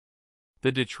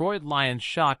The Detroit Lions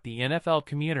shocked the NFL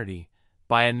community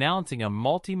by announcing a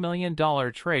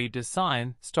multi-million-dollar trade to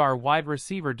sign star wide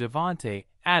receiver Davante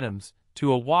Adams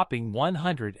to a whopping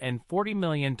 $140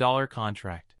 million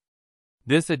contract.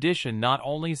 This addition not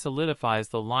only solidifies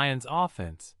the Lions'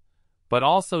 offense, but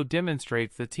also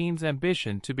demonstrates the team's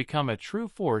ambition to become a true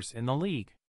force in the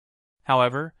league.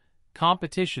 However,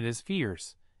 competition is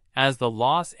fierce, as the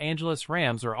Los Angeles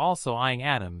Rams are also eyeing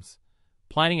Adams,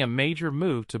 planning a major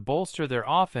move to bolster their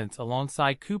offense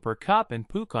alongside Cooper Kupp and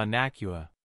Puka Nacua.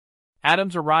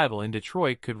 Adams' arrival in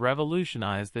Detroit could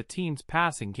revolutionize the team's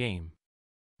passing game.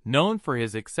 Known for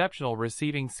his exceptional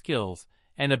receiving skills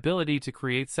and ability to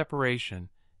create separation,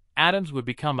 Adams would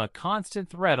become a constant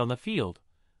threat on the field,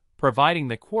 providing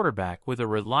the quarterback with a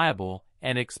reliable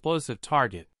and explosive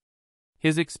target.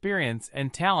 His experience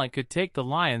and talent could take the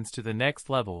Lions to the next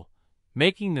level,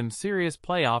 making them serious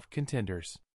playoff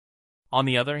contenders. On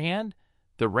the other hand,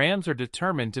 the Rams are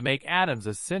determined to make Adams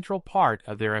a central part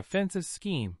of their offensive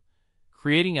scheme,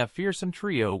 creating a fearsome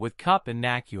trio with Kupp and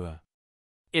Nacua.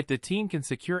 If the team can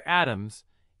secure Adams,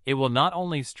 it will not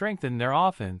only strengthen their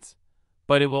offense,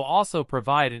 but it will also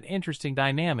provide an interesting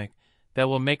dynamic that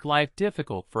will make life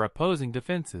difficult for opposing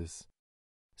defenses.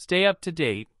 Stay up to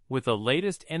date with the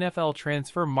latest NFL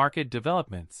transfer market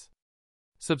developments.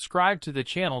 Subscribe to the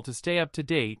channel to stay up to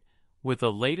date with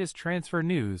the latest transfer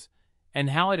news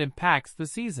and how it impacts the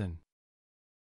season.